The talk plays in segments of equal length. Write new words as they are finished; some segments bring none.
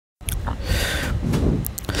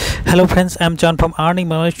Hello friends, I'm John from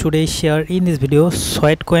EarningBangladesh. Today share in this video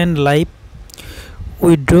SweatCoin live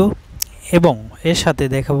withdraw এবং এর সাথে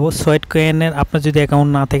দেখাবো SweatCoin এর আপনার যদি অ্যাকাউন্ট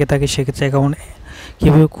না থাকে সেক্ষেত্রে অ্যাকাউন্ট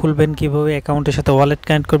কিভাবে খুলবেন, কিভাবে অ্যাকাউন্টের সাথে ওয়ালেট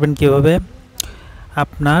কানেক্ট করবেন, কিভাবে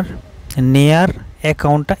আপনার নেয়ার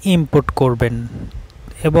অ্যাকাউন্টটা ইম্পোর্ট করবেন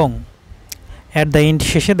এবং এট দ্য এন্ড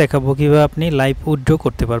শেষে দেখাবো কিভাবে আপনি লাইভ উইথড্র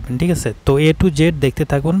করতে পারবেন। ঠিক আছে, তো A to Z দেখতে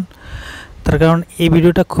থাকুন, তার কারণ এই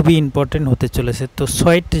ভিডিওটা খুবই ইম্পর্টেন্ট হতে চলেছে। তো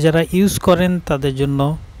সোয়েট যারা ইউজ করেন তাদের জন্য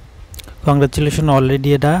কংগ্রাচুলেশন, অলরেডি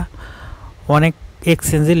এটা অনেক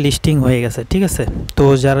এক্সচেঞ্জে লিস্টিং হয়ে গেছে। ঠিক আছে, তো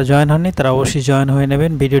যারা জয়েন হননি তারা অবশ্যই জয়েন হয়ে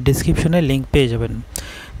নেবেন, ভিডিও ডিসক্রিপশনে লিঙ্ক পেয়ে যাবেন।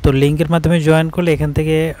 তো লিঙ্কের মাধ্যমে জয়েন করলে এখান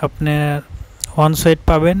থেকে আপনার ওয়ান সোয়েট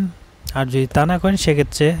পাবেন, আর যদি তা না করেন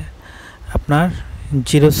সেক্ষেত্রে আপনার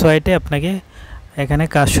জিরো সোয়েটে আপনাকে এখানে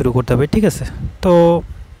কাজ শুরু করতে হবে। ঠিক আছে, তো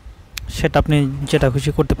সেটা আপনি যেটা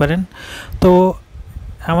খুশি করতে পারেন। তো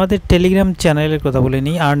আমাদের টেলিগ্রাম চ্যানেলের কথা বলে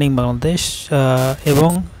নিই, আর্নিং বাংলাদেশ,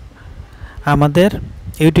 এবং আমাদের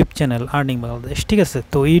ইউটিউব চ্যানেল আর্নিং বাংলাদেশ। ঠিক আছে,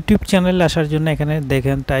 তো ইউটিউব চ্যানেলে আসার জন্য এখানে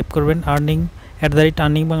দেখেন টাইপ করবেন @earning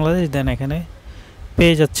বাংলাদেশ, দেন এখানে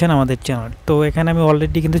পেয়ে যাচ্ছেন আমাদের চ্যানেল। তো এখানে আমি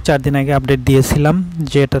অলরেডি কিন্তু 4 দিন আগে আপডেট দিয়েছিলাম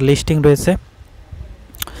যে এটা লিস্টিং রয়েছে।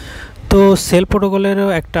 তো সেল প্রোটোকলেরও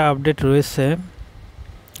একটা আপডেট রয়েছে।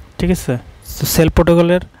 ঠিক আছে, তো সেল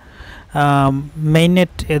প্রোটোকলের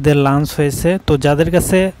মেইননেট এদের লঞ্চ হয়েছে। তো যাদের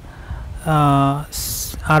কাছে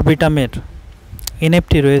আরবিটামের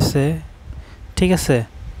এনএফটি রয়েছে, ঠিক আছে,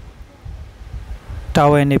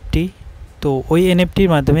 টাও এনএফটি, তো ওই এনএফটির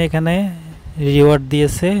মাধ্যমে এখানে রিওয়ার্ড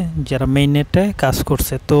দিয়েছে যারা মেইননেটে কাজ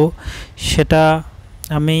করছে। তো সেটা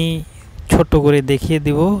আমি ছোট করে দেখিয়ে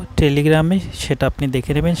দিব টেলিগ্রামে, সেটা আপনি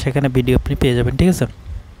দেখে নেবেন, সেখানে ভিডিও আপনি পেয়ে যাবেন। ঠিক আছে,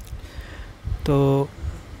 তো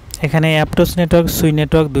এখানে অ্যাপটস নেটওয়ার্ক, সুই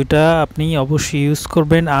নেটওয়ার্ক দুইটা আপনি অবশ্যই ইউজ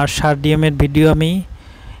করবেন। আর ShareDM এর ভিডিও আমি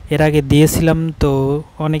এর আগে দিয়েছিলাম, তো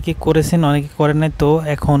অনেকে করেছেন অনেকে করেন নাই, তো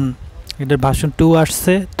এখন এটার ভার্সন 2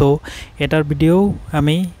 আসছে, তো এটার ভিডিও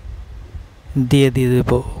আমি দিয়ে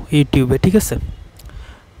দেবো ইউটিউবে। ঠিক আছে,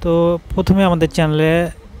 তো প্রথমে আমাদের চ্যানেলে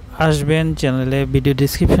আসবেন, চ্যানেলে ভিডিও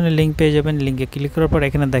ডিসক্রিপশনে লিঙ্ক পেয়ে যাবেন। লিঙ্কে ক্লিক করার পর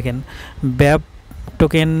এখানে দেখেন ব্যাপ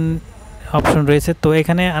টোকেন অপশন রয়েছে। তো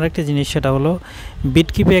এখানে আরেকটা জিনিস, সেটা হলো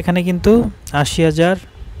বিটকিপে এখানে কিন্তু 80,000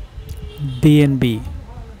 বিএনবি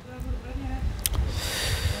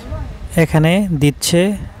এখানে দিচ্ছে,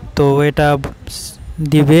 তো এটা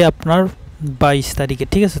দিবে আপনার 22 তারিখে।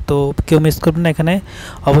 ঠিক আছে, তো কেউ মিস করবেন না, এখানে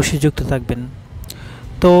অবশ্যই যুক্ত থাকবেন।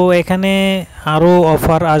 তো এখানে আরও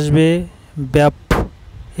অফার আসবে, ব্যাপ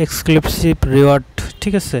এক্সক্লুসিভ রিওয়ার্ড।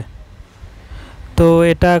 ঠিক আছে, তো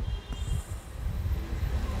এটা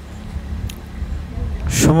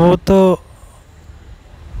সম্ভবত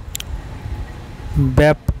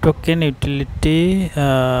ব্যাপ token utility,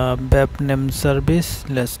 ব্যাপ name service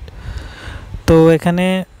list. তো এখানে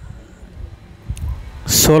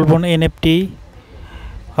সোলবন এনএফটি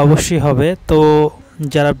অবশ্যই হবে। তো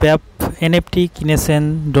যারা ব্যাপ এনএফটি কিনেছেন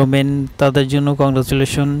ডোমেন, তাদের জন্য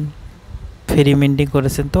কংগ্রাচুলেশন, ফ্রি মিন্টিং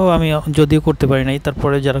করেছেন। তো আমি যদিও করতে পারি নাই,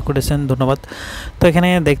 তারপরে যারা করেছেন ধন্যবাদ। তো এখানে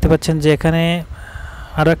দেখতে পাচ্ছেন যে এখানে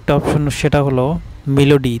আরও একটা অপশন, সেটা হলো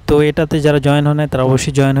মেলোডি। তো এটাতে যারা জয়েন হয় তারা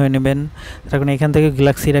অবশ্যই জয়েন হয়ে নেবেন, কারণ এখান থেকে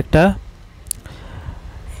গ্যালাক্সির একটা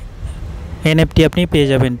এনএফটি আপনি পেয়ে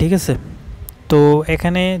যাবেন। ঠিক আছে, তো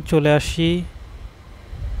এখানে চলে আসি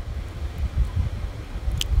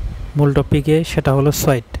মূল টপিকে, সেটা হলো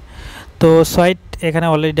সোয়েট। তো সোয়েট এখানে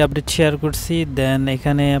অলরেডি আপডেট শেয়ার করছি। দেন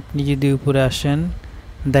এখানে আপনি যদি উপরে আসেন,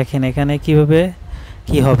 দেখেন এখানে কিভাবে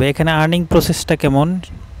কি হবে, এখানে আর্নিং প্রসেসটা কেমন।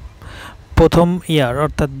 প্রথম ইয়ার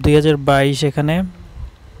অর্থাৎ 2022, এখানে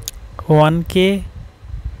 1K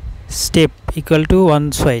step equal to 1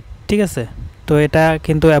 sweat. ঠিক আছে, তো এটা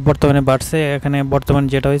কিন্তু বর্তমানে বাড়ছে। এখানে বর্তমান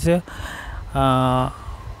যেটা হয়েছে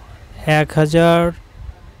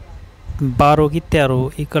 1012 কি 13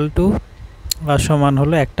 ইকুয়াল টু সমান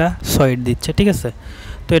হলো একটা সোয়েট দিচ্ছে। ঠিক আছে,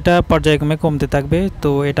 তো এটা পর্যায়ক্রমে কমতে থাকবে। তো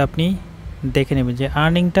এটা আপনি দেখে নেবেন যে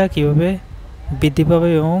আর্নিংটা কীভাবে বৃদ্ধি পাবে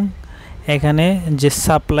এবং এখানে যে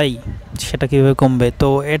সাপ্লাই সেটা কীভাবে কমবে। তো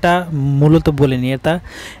এটা মূলত বলিনি, এটা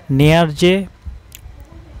নেয়ার যে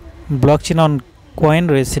ব্লকচেন অন কয়েন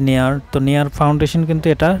রয়েছে নেয়ার, তো নেয়ার ফাউন্ডেশন কিন্তু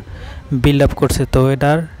এটা বিল্ড আপ করছে। তো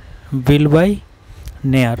এটার বিল্ড বাই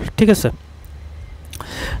নেয়ার। ঠিক আছে,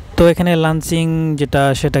 তো এখানে লাঞ্চিং যেটা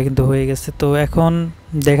সেটা কিন্তু হয়ে গেছে। তো এখন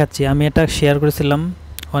দেখাচ্ছি, আমি এটা শেয়ার করেছিলাম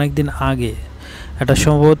অনেক দিন আগে, এটা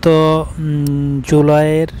সম্ভবত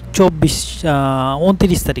জুলাইয়ের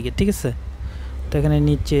 29 তারিখে। ঠিক আছে, তো এখানে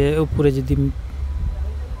নিচে উপরে যদি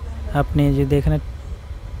আপনি এখানে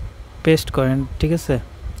পেস্ট করেন, ঠিক আছে,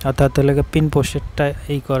 অর্থাৎ পিন পোস্টটা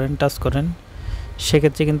করেন, টাচ করেন,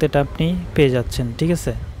 সেক্ষেত্রে কিন্তু এটা আপনি পেয়ে যাচ্ছেন। ঠিক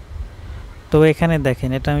আছে, তো এখানে দেখেন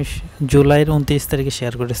এটা আমি জুলাইয়ের 29 তারিখে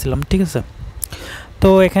শেয়ার করেছিলাম, ঠিক আছে। তো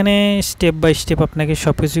এখানে স্টেপ বাই স্টেপ আপনাকে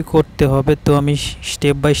সব কিছুই করতে হবে। তো আমি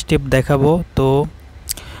স্টেপ বাই স্টেপ দেখাবো। তো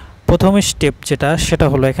প্রথম স্টেপ যেটা, সেটা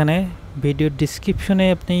হলো এখানে ভিডিওর ডিসক্রিপশনে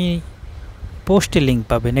আপনি পোস্টে লিঙ্ক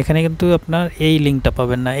পাবেন। এখানে কিন্তু আপনার এই লিঙ্কটা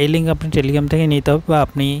পাবেন না, এই লিঙ্ক আপনি টেলিগ্রাম থেকে নিতে হবে, বা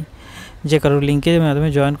আপনি যে কারো লিঙ্কের মাধ্যমে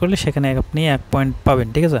জয়েন করলে সেখানে আপনি 1 পয়েন্ট পাবেন,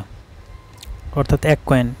 ঠিক আছে, অর্থাৎ 1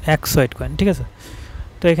 কয়েন, 1 সোয়েট কয়েন, ঠিক আছে।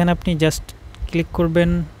 তো এখানে আপনি জাস্ট ক্লিক করবেন।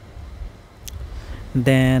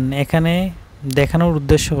 দেন এখানে দেখানোর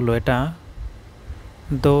উদ্দেশ্য হলো এটা।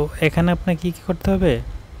 তো এখানে আপনাকে কী কী করতে হবে,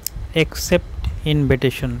 অ্যাকসেপ্ট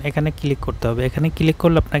ইনভিটেশন, এখানে ক্লিক করতে হবে। এখানে ক্লিক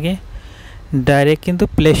করলে আপনাকে ডাইরেক্ট কিন্তু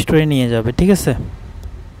প্লে স্টোরে নিয়ে যাবে, ঠিক আছে।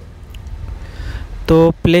 তো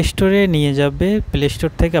প্লে স্টোরে নিয়ে যাবে, প্লে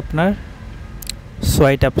স্টোর থেকে আপনার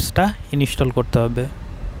সোয়াইট অ্যাপসটা ইনস্টল করতে হবে,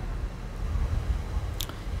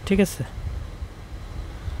 ঠিক আছে।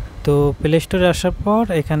 তো প্লে স্টোরে আসার পর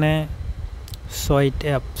এখানে সোয়াইট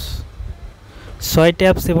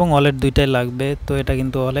অ্যাপস এবং ওয়ালেট দুইটাই লাগবে। তো এটা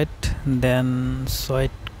কিন্তু ওয়ালেট, দেন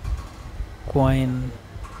সোয়াইট কয়েন,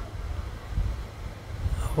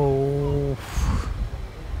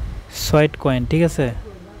 সোয়াইট কয়েন, ঠিক আছে।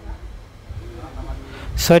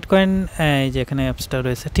 সোয়াইট কয়েন এই যে এখানে অ্যাপসটা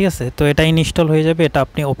রয়েছে, ঠিক আছে। তো এটা ইনস্টল হয়ে যাবে, এটা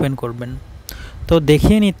আপনি ওপেন করবেন। তো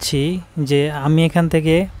দেখিয়ে নিচ্ছি যে আমি এখান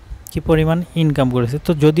থেকে কি পরিমাণ ইনকাম করেছি।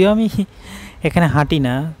 তো যদিও আমি এখানে হাঁটি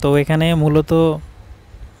না, তো এখানে মূলত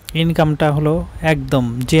ইনকামটা হলো একদম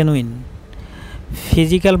জেনুইন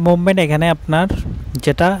ফিজিক্যাল মুভমেন্ট। এখানে আপনার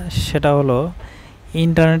যেটা, সেটা হলো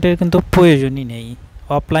ইন্টারনেটের কিন্তু প্রয়োজনই নেই,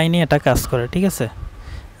 অফলাইনে এটা কাজ করে, ঠিক আছে।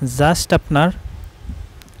 জাস্ট আপনার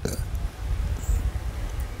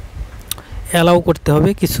অ্যালাউ করতে হবে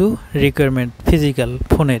কিছু রিকোয়ারমেন্ট ফিজিক্যাল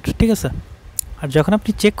ফোনের, ঠিক আছে। আর যখন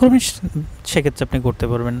আপনি চেক করবেন সেক্ষেত্রে আপনি করতে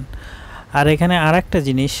পারবেন। আর এখানে আর একটা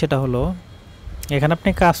জিনিস, সেটা হলো এখানে আপনি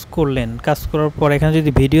কাজ করলেন, কাজ করার পর এখানে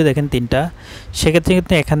যদি ভিডিও দেখেন 3টা, সেক্ষেত্রে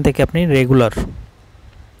কিন্তু এখান থেকে আপনি রেগুলার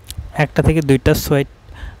 1টা থেকে 2টা সোয়াইট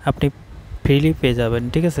আপনি ফ্রিলি পেয়ে যাবেন,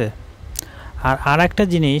 ঠিক আছে। আর একটা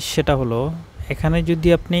জিনিস, সেটা হলো এখানে যদি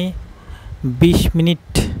আপনি 20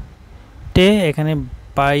 মিনিটে এখানে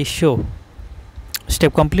 2200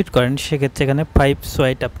 স্টেপ কমপ্লিট করেন, সেক্ষেত্রে এখানে 5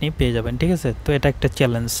 সোয়াইট আপনি পেয়ে যাবেন, ঠিক আছে। তো এটা একটা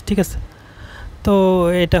চ্যালেঞ্জ, ঠিক আছে। তো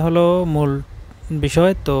এটা হলো মূল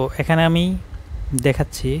বিষয়। তো এখানে আমি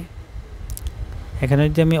দেখাচ্ছি, এখানে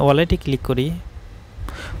যদি আমি ওয়ালেটে ক্লিক করি,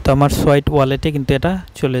 তো আমার সোয়াইট ওয়ালেটে কিন্তু এটা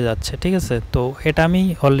চলে যাচ্ছে, ঠিক আছে। তো এটা আমি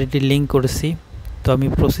অলরেডি লিঙ্ক করেছি, তো আমি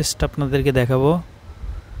প্রসেসটা আপনাদেরকে দেখাবো,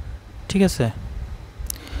 ঠিক আছে।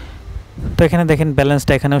 তো এখানে দেখেন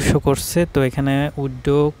ব্যালেন্সটা এখানেও শো করছে। তো এখানে উইথড্র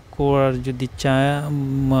করার যদি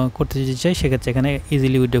করতে চাই, সেক্ষেত্রে এখানে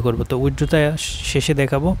ইজিলি উইথড্র করবো। তো উইথড্রটা শেষে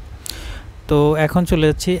দেখাবো। তো এখন চলে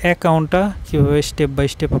যাচ্ছি অ্যাকাউন্টটা কীভাবে স্টেপ বাই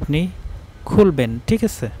স্টেপ আপনি খুলবেন, ঠিক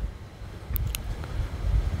আছে।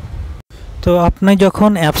 তো আপনি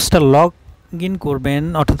যখন অ্যাপসটা লগ ইন করবেন,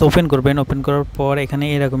 অর্থাৎ ওপেন করবেন, ওপেন করার পর এখানে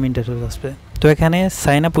এরকম ইন্টারফেস আসবে। তো এখানে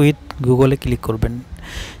সাইন আপ উইথ গুগলে ক্লিক করবেন।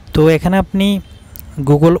 তো এখানে আপনি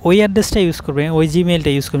গুগল ওই অ্যাড্রেসটা ইউজ করবেন, ওই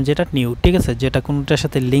জিমেইলটা ইউজ করবেন যেটা নিউ, ঠিক আছে, যেটা কোনোটার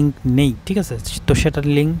সাথে লিঙ্ক নেই, ঠিক আছে। তো সেটার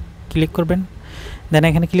লিঙ্ক ক্লিক করবেন। দেন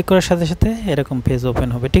এখানে ক্লিক করার সাথে সাথে এরকম পেজ ওপেন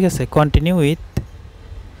হবে, ঠিক আছে। Continue with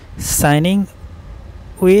signing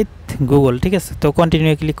with Google, ঠিক আছে। তো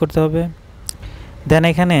কন্টিনিউ ক্লিক করতে হবে। দেন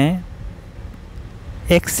এখানে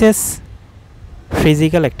অ্যাক্সেস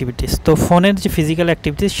ফিজিক্যাল অ্যাক্টিভিটিস, তো ফোনের যে ফিজিক্যাল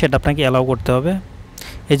অ্যাক্টিভিটিস সেটা আপনাকে অ্যালাউ করতে হবে।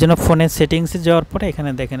 এই জন্য ফোনের সেটিংসে যাওয়ার পরে এখানে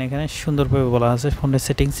দেখেন, এখানে সুন্দরভাবে বলা আছে ফোনের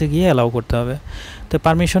সেটিংসে গিয়ে অ্যালাউ করতে হবে। তো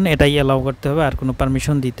পারমিশন এটাই অ্যালাউ করতে হবে, আর কোনো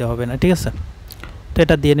পারমিশন দিতে হবে না, ঠিক আছে। তো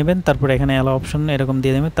এটা দিয়ে নেবেন, তারপরে এখানে অ্যালাউ অপশন এরকম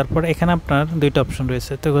দিয়ে নেবেন। তারপর এখানে আপনার 2টা অপশন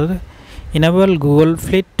রয়েছে, তো ইনেবল গুগল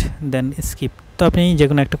ফ্লিট, দেন স্কিপ। তো আপনি যে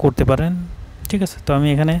কোনো একটা করতে পারেন, ঠিক আছে। তো আমি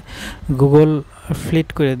এখানে গুগল ফ্লিট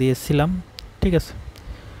করে দিয়েছিলাম, ঠিক আছে।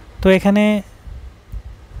 তো এখানে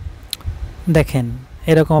দেখেন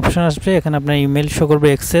এরকম অপশন আসবে, এখানে আপনার ইমেল শো করবে,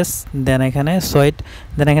 অ্যাক্সেস, দেন এখানে সোয়াইট,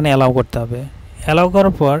 দেন এখানে অ্যালাউ করতে হবে। অ্যালাউ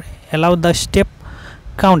করার পর অ্যালাউ দ্য স্টেপ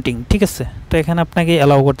কাউন্টিং, ঠিক আছে। তো এখানে আপনাকে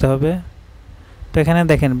অ্যালাউ করতে হবে। তো এখানে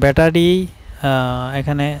দেখেন ব্যাটারি,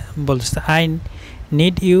 এখানে বলছে I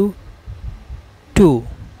need you to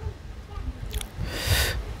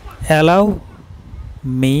allow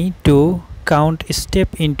me to count step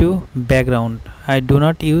into background, I do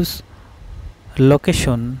not use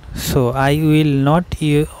location, so I will not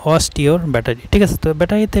waste your battery, ঠিক আছে। তো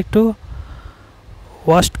ব্যাটারিতে একটু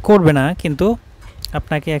ওয়াস্ট করবে না, কিন্তু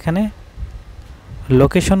আপনাকে এখানে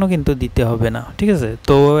লোকেশনও কিন্তু দিতে হবে না, ঠিক আছে।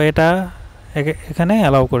 তো এটা এখানে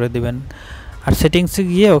অ্যালাউ করে দিবেন। আর সেটিংসে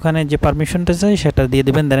গিয়ে ওখানে যে পারমিশনটা চাই সেটা দিয়ে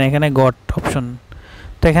দেবেন। দেন এখানে গট অপশন,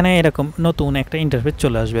 তো এখানে এরকম নতুন একটা ইন্টারফেস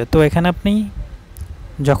চলে আসবে। তো এখানে আপনি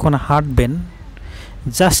যখন হাঁটবেন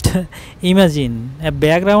জাস্ট ইমাজিন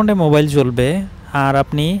ব্যাকগ্রাউন্ডে মোবাইল চলবে আর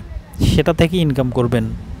আপনি সেটা থেকে ইনকাম করবেন।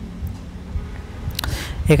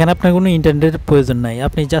 এখানে আপনার কোনো ইন্টারনেটের প্রয়োজন নাই,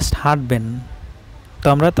 আপনি জাস্ট হাঁটবেন। তো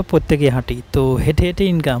আমরা তো প্রত্যেকেই হাঁটি, তো হেঁটে হেঁটে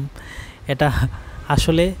ইনকাম, এটা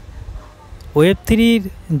আসলে Web3-র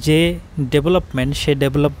যে ডেভেলপমেন্ট সেই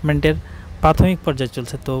ডেভেলপমেন্টের প্রাথমিক পর্যায়ে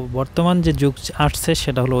চলছে। তো বর্তমান যে যুগ আসছে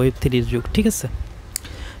সেটা হলো Web3-র যুগ, ঠিক আছে।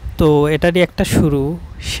 তো এটারই একটা শুরু,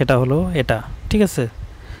 সেটা হলো এটা, ঠিক আছে।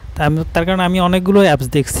 তার কারণে আমি অনেকগুলো অ্যাপস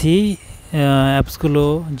দেখছি, অ্যাপসগুলো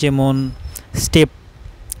যেমন স্টেপ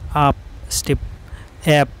আপ, স্টেপ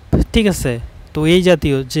অ্যাপ, ঠিক আছে। তো এই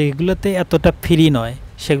জাতীয় যেগুলোতে এতটা ফ্রি নয়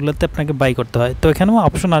সেগুলোতে আপনাকে বাই করতে হয়। তো এখানেও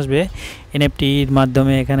অপশন আসবে এনএফটির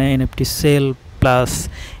মাধ্যমে, এখানে এনএফটি সেল প্লাস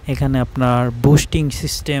এখানে আপনার বুস্টিং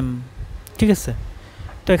সিস্টেম, ঠিক আছে।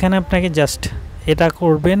 তো এখানে আপনাকে জাস্ট এটা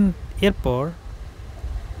করবেন। এরপর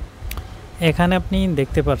এখানে আপনি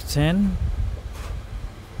দেখতে পাচ্ছেন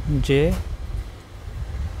যে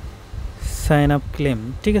সাইন আপ ক্লেম,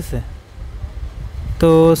 ঠিক আছে। তো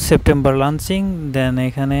সেপ্টেম্বর লঞ্চিং, দেন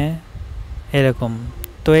এখানে এরকম।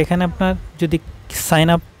 তো এখানে আপনার যদি সাইন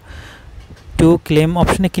আপ টু ক্লেম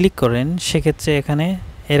অপশনে ক্লিক করেন সেক্ষেত্রে এখানে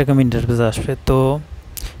এরকম ইন্টারফেস আসবে। তো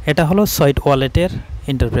এটা হলো সোয়েট ওয়ালেটের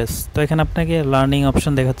ইন্টারফেস। তো এখানে আপনাকে লার্নিং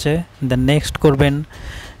অপশন দেখাচ্ছে, দেন নেক্সট করবেন,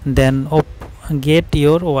 দেন গেট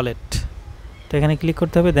ইওর ওয়ালেট। তো এখানে ক্লিক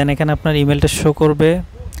করতে হবে, দেন এখানে আপনার ইমেলটা শো করবে,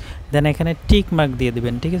 দেন এখানে টিক মার্ক দিয়ে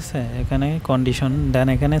দিবেন, ঠিক আছে। এখানে কন্ডিশন, দেন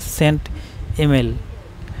এখানে সেন্ড ইমেল।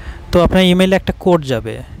 তো আপনার ইমেইলে একটা কোড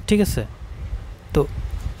যাবে, ঠিক আছে। তো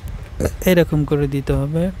এরকম করে দিতে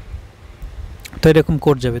হবে, তো এরকম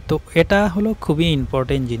কোড যাবে। তো এটা হলো খুবই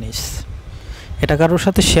ইম্পর্টেন্ট জিনিস, এটা কারোর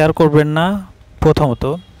সাথে শেয়ার করবেন না প্রথমত।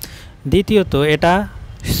 দ্বিতীয়ত এটা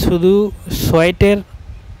শুধু সোয়েটের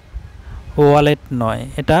ওয়ালেট নয়,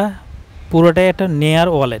 এটা পুরোটাই একটা নেয়ার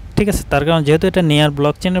ওয়ালেট, ঠিক আছে। তার কারণ যেহেতু এটা নেয়ার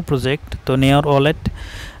ব্লকচেনের প্রজেক্ট, তো নেয়ার ওয়ালেট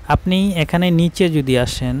আপনি এখানে নিচে যদি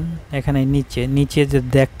আসেন, এখানে নিচে যে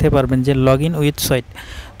দেখতে পারবেন যে লগ ইন উইথ সোয়েট,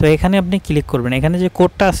 তো এখানে আপনি ক্লিক করবেন। এখানে যে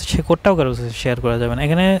কোডটা আছে সে কোডটাও কারোর সাথে শেয়ার করা যাবে না।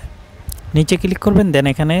 এখানে নিচে ক্লিক করবেন, দেন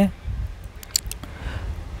এখানে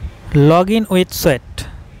লগ ইন উইথ সোয়েট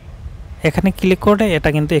এখানে ক্লিক করে এটা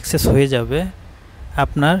কিন্তু অ্যাক্সেস হয়ে যাবে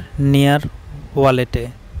আপনার নেয়ার ওয়ালেটে।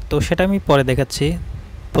 তো সেটা আমি পরে দেখাচ্ছি,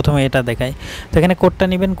 প্রথমে এটা দেখাই। তো এখানে কোডটা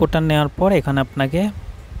নেবেন, কোডটা নেওয়ার পর এখানে আপনাকে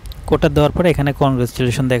কোডটা দেওয়ার পরে এখানে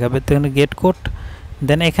কনগ্রেচুলেশন দেখাবে। তো এখানে গেট কোড,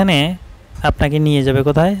 দেন এখানে আপনাকে নিয়ে যাবে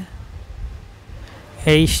কোথায়,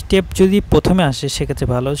 এই স্টেপ যদি প্রথমে আসে সেক্ষেত্রে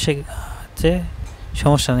ভালো, সেক্ষেত্রে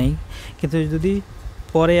সমস্যা নেই, কিন্তু যদি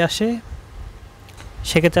পরে আসে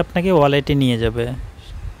সেক্ষেত্রে আপনাকে ওয়ালেটে নিয়ে যাবে,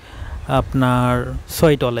 আপনার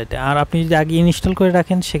সোয়েট ওয়ালেটে। আর আপনি যদি আগে ইনস্টল করে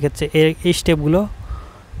রাখেন সেক্ষেত্রে এই স্টেপগুলো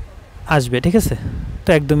আসবে, ঠিক আছে। তো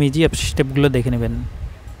একদম ইজি, স্টেপগুলো দেখে নেবেন,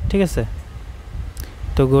 ঠিক আছে।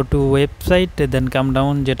 তো go to website, then come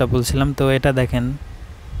down, যেটা বলছিলাম। তো এটা দেখেন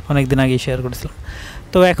অনেক দিন আগে শেয়ার করেছিলাম।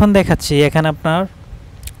 তো এখন দেখাচ্ছি এখানে আপনার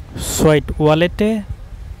সোয়েট ওয়ালেটে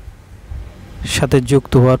সাথে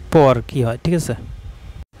যুক্ত হওয়ার পর কি হয়, ঠিক আছে।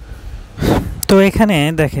 তো এখানে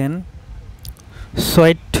দেখেন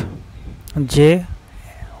সোয়েট যে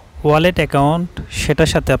ওয়ালেট অ্যাকাউন্ট সেটার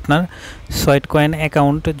সাথে আপনার সোয়েট কয়েন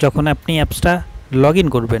অ্যাকাউন্ট যখন আপনি অ্যাপসটা লগ ইন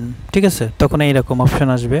করবেন, ঠিক আছে, তখন এইরকম অপশান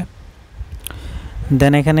আসবে।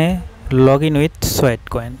 দেন এখানে log in with sweat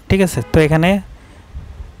coin, ঠিক আছে। তো এখানে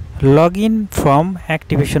log in from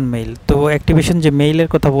activation mail, তো অ্যাক্টিভেশন যে মেইলের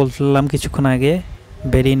কথা বললাম কিছুক্ষণ আগে,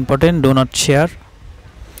 very important, do not share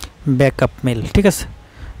backup mail, ঠিক আছে।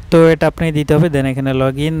 তো এটা আপনি দিতে হবে, দেন এখানে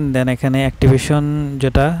লগ ইন, দেন এখানে অ্যাক্টিভেশন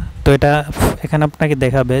যেটা, তো এটা এখানে আপনাকে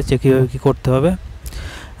দেখাবে যে কীভাবে কী করতে হবে।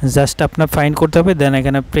 জাস্ট আপনার ফাইন্ড করতে হবে, দেন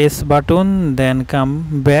এখানে প্রেস বাটন, দেন কাম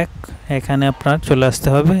ব্যাক, এখানে আপনার চলে আসতে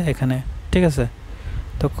হবে এখানে, ঠিক আছে।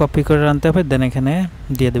 তো কপি করে আনতে হবে, দেন এখানে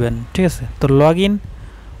দিয়ে দেবেন, ঠিক আছে। তো লগ ইন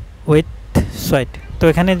উইথ সোয়েট, তো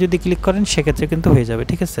এখানে যদি ক্লিক করেন সেক্ষেত্রে কিন্তু হয়ে যাবে,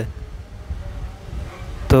 ঠিক আছে।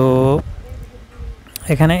 তো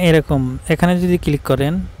এখানে এরকম, এখানে যদি ক্লিক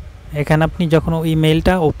করেন, এখানে আপনি যখন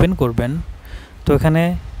ইমেইলটা ওপেন করবেন তো এখানে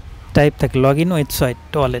টাইপ থাকে log in with sweat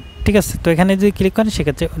wallet, ঠিক আছে। তো এখানে যদি ক্লিক করেন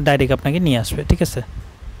সেক্ষেত্রে ডাইরেক্ট আপনাকে নিয়ে আসবে, ঠিক আছে।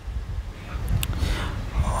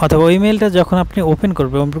 অথবা ইমেইলটা যখন আপনি ওপেন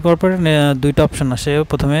করবেন, ওপেন করার পরে দুইটা অপশন আসে,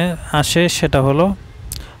 প্রথমে আসে সেটা হলো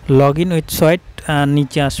লগ ইন উইথ সোয়েট, আর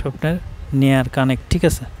নিচে আসবে আপনার নেয়ার কানেক্ট, ঠিক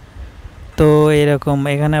আছে। তো এরকম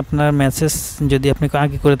এখানে আপনার মেসেজ যদি আপনি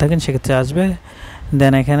আগে করে থাকেন সেক্ষেত্রে আসবে।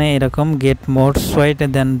 দেন এখানে এরকম গেট মোর সোয়েট,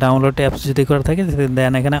 দেন ডাউনলোড অ্যাপস যদি করে থাকে,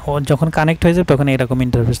 দেন এখানে যখন কানেক্ট হয়ে যাবে তখন এরকম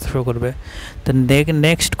ইন্টারফেস শো করবে। দেন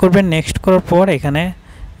নেক্সট করবেন, নেক্সট করার পর এখানে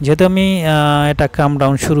যেহেতু আমি এটা কাম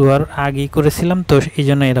ডাউন শুরু হওয়ার আগেই করেছিলাম, তো এই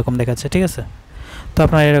জন্য এরকম দেখাচ্ছে, ঠিক আছে। তো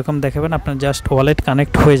আপনার এরকম দেখাবেন, আপনার জাস্ট ওয়ালেট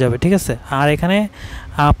কানেক্ট হয়ে যাবে, ঠিক আছে। আর এখানে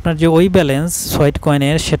আপনার যে ওই ব্যালেন্স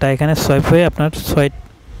SweatCoin-এর, সেটা এখানে সোয়াইপ হয়ে আপনার সোয়াইপ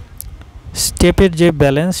স্টেপের যে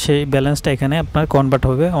ব্যালেন্স, সেই ব্যালেন্সটা এখানে আপনার কনভার্ট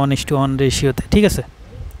হবে 1:1 রেশিওতে, ঠিক আছে।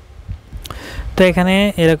 তো এখানে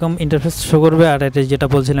এরকম ইন্টারফেস শো করবে, আর এটা যেটা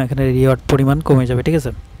বলছিলাম এখানে রিওয়ার্ড পরিমাণ কমে যাবে, ঠিক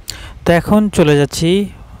আছে। তো এখন চলে যাচ্ছি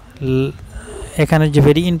এখানে যে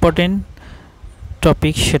ভেরি ইম্পর্টেন্ট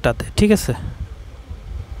টপিক সেটাতে, ঠিক আছে।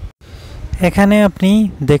 এখানে আপনি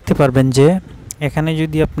দেখতে পারবেন যে এখানে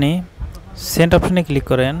যদি আপনি সেন্ড অপশনে ক্লিক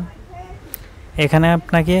করেন, এখানে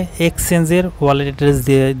আপনাকে এক্সচেঞ্জের ওয়ালেট অ্যাড্রেস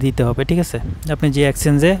দিতে হবে, ঠিক আছে। আপনি যে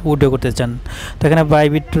এক্সচেঞ্জে উইথড্র করতে চান, তো এখানে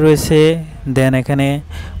বাইবিট রয়েছে, দেন এখানে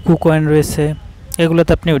কুকয়েন রয়েছে,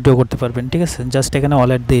 এগুলোতে আপনি উইথড্র করতে পারবেন, ঠিক আছে। জাস্ট এখানে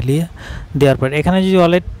ওয়ালেট দেওয়ার পরে এখানে যদি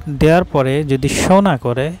ওয়ালেট দেওয়ার পরে যদি শো না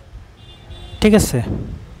করে, ঠিক আছে,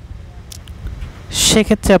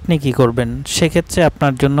 সেক্ষেত্রে আপনি কি করবেন? সেক্ষেত্রে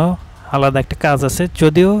আপনার জন্য আলাদা একটা কাজ আছে,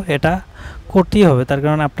 যদিও এটা করতেই হবে, তার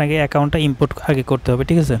কারণ আপনাকে অ্যাকাউন্টটা ইম্পোর্ট আগে করতে হবে,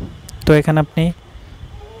 ঠিক আছে। তো এখানে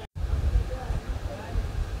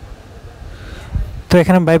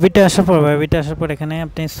বাইবিটে আসার পর এখানে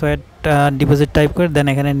আপনি সোয়েট ডিপোজিট টাইপ করে দেন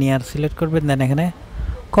এখানে নিয়ার সিলেক্ট করবেন, দেন এখানে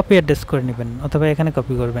কপি অ্যাড্রেস করে নেবেন, অথবা এখানে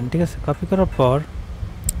কপি করবেন, ঠিক আছে। কপি করার পর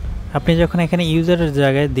আপনি যখন এখানে ইউজারের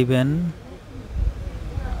জায়গায় দিবেন,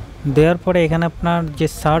 দেওয়ার পরে এখানে আপনার যে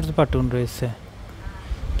সার্চ বাটন রয়েছে,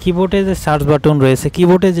 কিবোর্ডে যে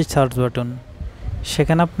সার্চ বাটন,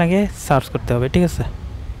 সেখানে আপনাকে সার্চ করতে হবে, ঠিক আছে।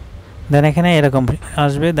 দেন এখানে এরকম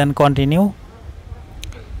আসবে, দেন কন্টিনিউ,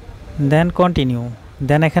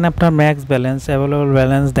 দেন এখানে আপনার ম্যাক্স ব্যালেন্স, অ্যাভেলেবল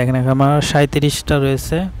ব্যালেন্স দেখেন এখানে আমার 37টা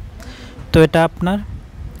রয়েছে। তো এটা আপনার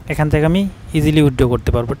এখান থেকে আমি ইজিলি উইথড্র করতে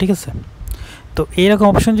পারবো, ঠিক আছে। তো এইরকম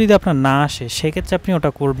অপশন যদি আপনার না আসে, সেক্ষেত্রে আপনি ওটা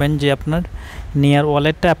করবেন যে আপনার নিয়ার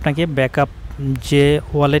ওয়ালেটটা আপনাকে ব্যাকআপ যে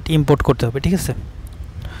ওয়ালেট ইম্পোর্ট করতে হবে, ঠিক আছে।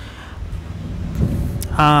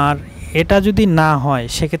 আর এটা যদি না হয়,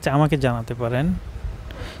 সেক্ষেত্রে আমাকে জানাতে পারেন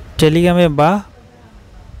টেলিগ্রামে বা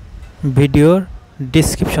ভিডিওর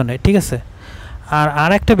ডিসক্রিপশনে, ঠিক আছে।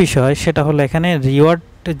 আর একটা বিষয়, সেটা হলো এখানে রিওয়ার্ড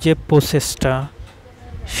যে প্রসেসটা,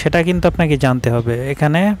 সেটা কিন্তু আপনাকে জানতে হবে।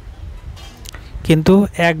 এখানে কিন্তু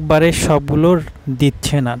একবারে সবগুলোর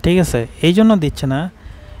দিচ্ছে না, ঠিক আছে। এই জন্য দিচ্ছে না,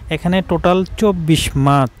 এখানে টোটাল 24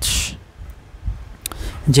 মাস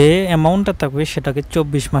যে অ্যামাউন্টটা থাকবে সেটাকে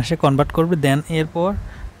 24 মাসে কনভার্ট করবে, দেন এরপর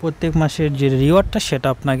প্রত্যেক মাসের যে রিওয়ার্ডটা সেটা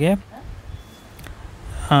আপনাকে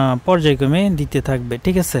পর্যায়ক্রমে দিতে থাকবে,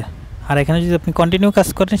 ঠিক আছে। আর এখানে যদি আপনি কন্টিনিউ কাজ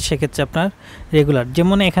করেন, সেক্ষেত্রে আপনার রেগুলার,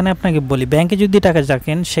 যেমন এখানে আপনাকে বলি, ব্যাংকে যদি টাকা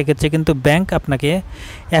রাখেন, সেক্ষেত্রে কিন্তু ব্যাংক আপনাকে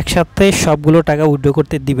একসাথে সবগুলো টাকা উইথড্র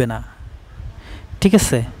করতে দিবে না, ঠিক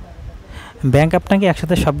আছে। ব্যাংক আপনাকে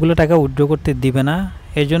একসাথে সবগুলো টাকা উইথড্র করতে দিবে না,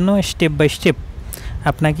 এই জন্য স্টেপ বাই স্টেপ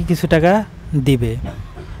আপনাকে কিছু টাকা দিবে।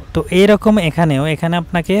 তো এইরকম এখানে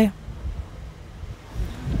আপনাকে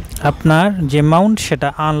আপনার যে অ্যামাউন্ট, সেটা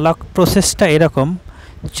আনলক প্রসেসটা এরকম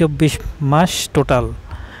 24 মাস টোটাল।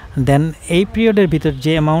 দেন এই পিরিয়ডের ভিতর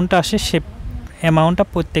যে অ্যামাউন্টটা আসে, সে অ্যামাউন্টটা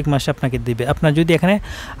প্রত্যেক মাসে আপনাকে দিবে। আপনার যদি এখানে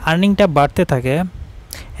আর্নিংটা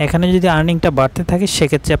বাড়তে থাকে,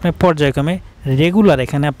 সেক্ষেত্রে আপনি পর্যায়ক্রমে রেগুলার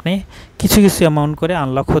এখানে আপনি কিছু অ্যামাউন্ট করে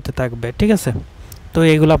আনলক হতে থাকবে, ঠিক আছে। তো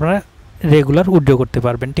এগুলো আপনারা রেগুলার উইথড্র করতে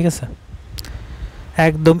পারবেন, ঠিক আছে।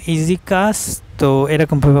 একদম ইজি কাজ। তো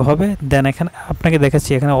এরকমভাবে হবে। দেন এখানে আপনাকে দেখাচ্ছি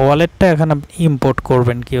এখানে ওয়ালেটটা এখানে ইম্পোর্ট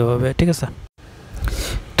করবেন কীভাবে, ঠিক আছে।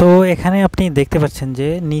 তো এখানে আপনি দেখতে পাচ্ছেন যে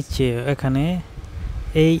নিচে এখানে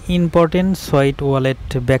এই important sweat wallet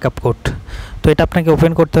backup code, তো এটা আপনাকে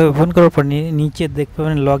ওপেন করতে হবে। ওপেন করার পর নিচে দেখতে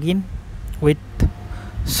পাবেন লগ ইন উইথ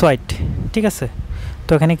সোয়াইট, ঠিক আছে। তো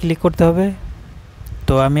এখানে ক্লিক করতে হবে।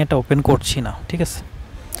 তো আমি এটা ওপেন করছি না, ঠিক আছে।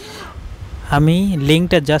 আমি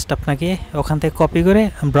লিঙ্কটা জাস্ট আপনাকে ওখান থেকে কপি করে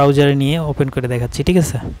ব্রাউজারে নিয়ে ওপেন করে দেখাচ্ছি, ঠিক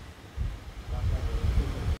আছে।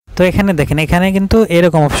 তো এখানে দেখেন, এখানে কিন্তু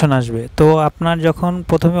এরকম অপশন আসবে। তো আপনার যখন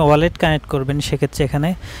প্রথমে ওয়ালেট কানেক্ট করবেন, সেক্ষেত্রে এখানে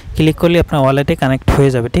ক্লিক করলে আপনার ওয়ালেটে কানেক্ট হয়ে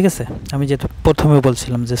যাবে, ঠিক আছে। আমি যেটা প্রথমে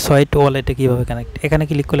বলছিলাম যে সোয়াইট ওয়ালেটে কীভাবে কানেক্ট, এখানে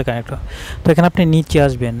ক্লিক করলে কানেক্ট হয়। তো এখানে আপনি নিচে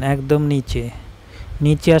আসবেন, একদম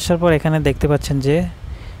নিচে আসার পর এখানে দেখতে পাচ্ছেন যে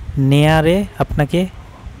নেয়ারে আপনাকে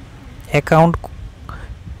অ্যাকাউন্ট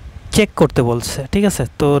চেক করতে বলছে, ঠিক আছে।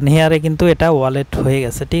 তো নেয়ারে কিন্তু এটা ওয়ালেট হয়ে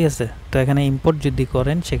গেছে, ঠিক আছে। তো এখানে ইম্পোর্ট যদি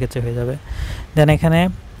করেন, সেক্ষেত্রে হয়ে যাবে। দেন এখানে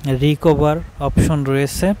রিকভার অপশন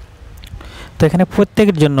রয়েছে। তো এখানে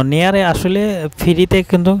প্রত্যেকের জন্য নেয়ারে আসলে ফ্রিতে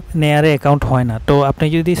কিন্তু নেয়ারে অ্যাকাউন্ট হয় না। তো আপনি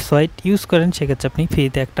যদি সোয়াইট ইউজ করেন, সেক্ষেত্রে আপনি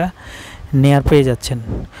ফ্রিতে একটা নেয়ার পেয়ে যাচ্ছেন।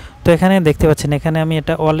 তো এখানে দেখতে পাচ্ছেন, এখানে আমি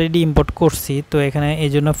এটা অলরেডি ইম্পোর্ট করছি। তো এখানে এই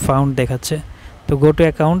জন্য ফাউন্ড দেখাচ্ছে। তো গো টু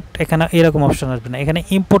অ্যাকাউন্ট, এখানে এরকম অপশন আসবে না, এখানে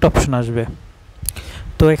ইম্পোর্ট অপশন আসবে।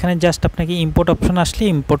 তো এখানে জাস্ট আপনাকে ইম্পোর্ট অপশন আসলে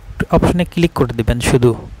ইম্পোর্ট অপশনে ক্লিক করে দেবেন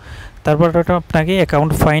শুধু, তারপর ওটা আপনাকে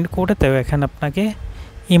অ্যাকাউন্ট ফাইন্ড করে তো এখানে আপনাকে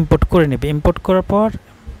ইম্পোর্ট করে নেবে। ইম্পোর্ট করার পর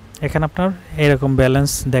এখানে আপনার এরকম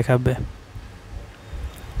ব্যালেন্স দেখাবে,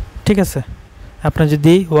 ঠিক আছে। আপনার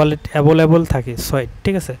যদি ওয়ালেট অ্যাভেলেবল থাকে সোয়েট,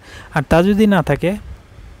 ঠিক আছে, আর তা যদি না থাকে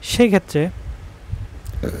সেই ক্ষেত্রে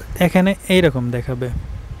এখানে এইরকম দেখাবে।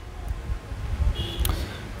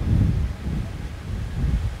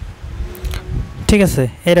 ঠিক আছে,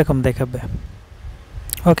 এইরকম দেখাবে।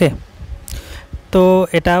 ওকে, তো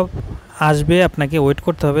এটা আসবে, আপনাকে ওয়েট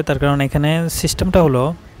করতে হবে। তার কারণ এখানে সিস্টেমটা হলো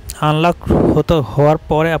আনলক হওয়ার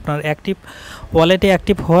পরে আপনার অ্যাক্টিভ ওয়ালেটে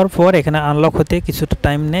অ্যাক্টিভ হওয়ার পর এখানে আনলক হতে কিছুটা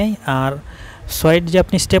টাইম নেয়, আর সোয়েট যে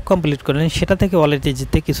আপনি স্টেপ কমপ্লিট করেন সেটা থেকে ওয়ালেটে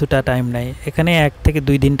যেতে কিছুটা টাইম নেয়, এখানে 1 থেকে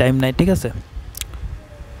 2 দিন টাইম নেয়, ঠিক আছে।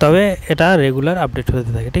 তবে এটা রেগুলার আপডেট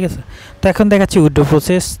হতে থাকে, ঠিক আছে। তো এখন দেখাচ্ছি উইথড্র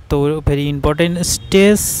প্রসেস। তো ভেরি ইম্পর্টেন্ট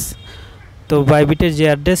স্টেজ। তো বাইবিটের যে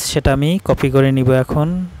অ্যাড্রেস সেটা আমি কপি করে নিব এখন,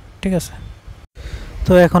 ঠিক আছে।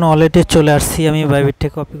 তো এখন ওয়ালেটে চলে আসছি, আমি বাইবিট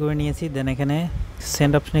থেকে কপি করে নিয়েছি। দেন এখানে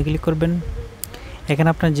সেন্ড অপশনে ক্লিক করবেন, এখানে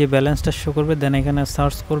আপনার যে ব্যালেন্সটা শো করবে, দেন এখানে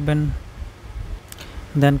সার্চ করবেন,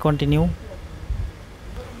 দেন কন্টিনিউ,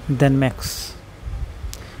 দেন ম্যাক্স,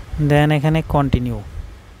 দেন এখানে কন্টিনিউ।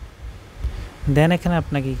 দেন এখানে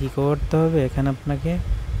আপনাকে কি করতে হবে, এখানে আপনাকে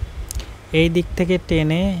এই দিক থেকে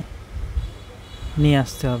টেনে নিয়ে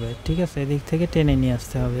আসতে হবে, ঠিক আছে, এই দিক থেকে টেনে নিয়ে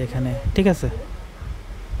আসতে হবে এখানে, ঠিক আছে।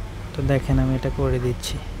 তো দেখেন আমি এটা করে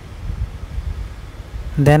দিচ্ছি।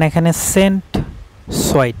 দেন এখানে সেন্ড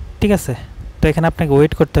সোয়াইট, ঠিক আছে। তো এখানে আপনাকে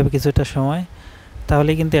ওয়েট করতে হবে কিছুটা সময়,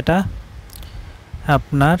 তাহলে কিন্তু এটা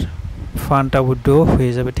আপনার ফান্ডটা উইথড্র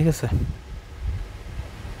হয়ে যাবে, ঠিক আছে।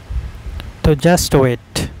 তো জাস্ট ওয়েট।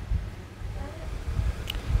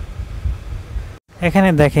 এখানে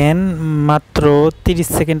দেখেন মাত্র 30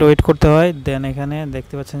 সেকেন্ড ওয়েট করতে হয়। দেন এখানে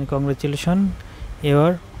দেখতে পাচ্ছেন কংগ্রেচুলেশন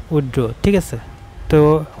ইওর উইথড্র, ঠিক আছে। তো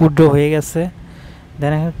উইথড্র হয়ে গেছে।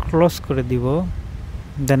 দেন এখানে ক্লোজ করে দিব।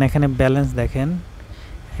 দেন এখানে ব্যালেন্স দেখেন,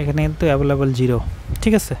 এখানে কিন্তু অ্যাভেলেবল 0,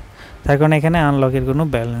 ঠিক আছে, তার কারণে এখানে আনলকের কোনো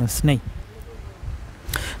ব্যালেন্স নেই।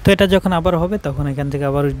 তো এটা যখন আবার হবে তখন এখান থেকে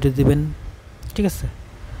আবার উইথড্র দিবেন, ঠিক আছে।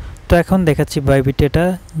 তো এখন দেখাচ্ছি বাইবিটে এটা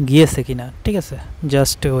গিয়েছে কিনা, ঠিক আছে,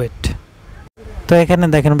 জাস্ট ওয়েট। তো এখানে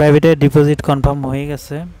দেখেন বাইবিটে ডিপোজিট কনফার্ম হয়ে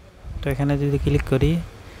গেছে। তো এখানে যদি ক্লিক করি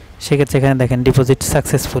সেক্ষেত্রে এখানে দেখেন ডিপোজিট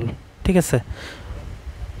সাকসেসফুল, ঠিক আছে।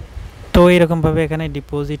 তো এইরকমভাবে এখানে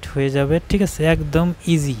ডিপোজিট হয়ে যাবে, ঠিক আছে, একদম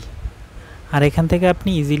ইজি। আর এখান থেকে আপনি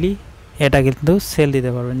ইজিলি এটা কিন্তু সেল দিতে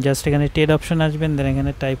পারবেন। জাস্ট এখানে ট্রেড অপশন আসবেন, দেন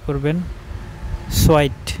এখানে টাইপ করবেন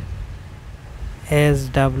সোয়াইট,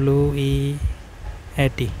 SWEAT,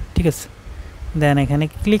 ঠিক আছে। দেন এখানে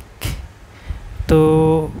ক্লিক। তো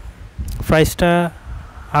প্রাইসটা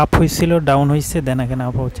আপ হয়েছিল, ডাউন হয়েছে, দেন এখানে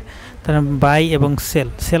আপ হচ্ছে, তাহলে বাই এবং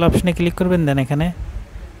সেল অপশনে ক্লিক করবেন। দেন এখানে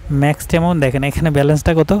ম্যাক্স অ্যামাউন্ট দেখেন, এখানে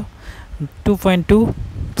ব্যালেন্সটা কত,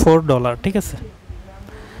 $2.24, ঠিক আছে।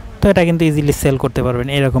 তো এটা কিন্তু ইজিলি সেল করতে পারবেন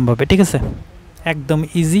এরকমভাবে, ঠিক আছে, একদম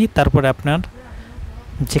ইজি। তারপরে আপনার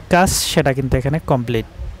যে কাজ সেটা কিন্তু এখানে কমপ্লিট।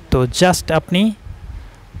 তো জাস্ট আপনি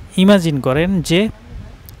ইমাজিন করেন যে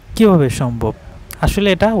কীভাবে সম্ভব। আসলে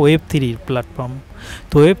এটা Web3 প্ল্যাটফর্ম।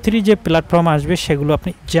 তো Web3 যে প্ল্যাটফর্ম আসবে সেগুলো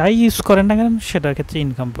আপনি যাই ইউজ করেন না কেন সেটার ক্ষেত্রে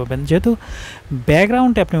ইনকাম পাবেন, যেহেতু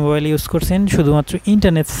ব্যাকগ্রাউন্ডে আপনি মোবাইল ইউজ করছেন শুধুমাত্র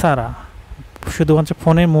ইন্টারনেট ছাড়া, শুধুমাত্র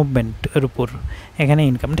ফোনের মুভমেন্টের উপর এখানে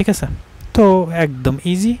ইনকাম, ঠিক আছে। তো একদম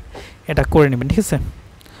ইজি, এটা করে নেবেন, ঠিক আছে।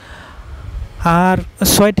 আর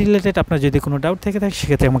সোয়েট রিলেটেড আপনার যদি কোনো ডাউট থেকে থাকে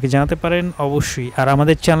সেক্ষেত্রে আমাকে জানাতে পারেন অবশ্যই। আর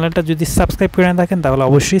আমাদের চ্যানেলটা যদি সাবস্ক্রাইব করে না থাকেন তাহলে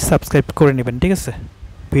অবশ্যই সাবস্ক্রাইব করে নেবেন, ঠিক আছে।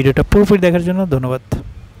 ভিডিওটা পুরোপুরি দেখার জন্য ধন্যবাদ।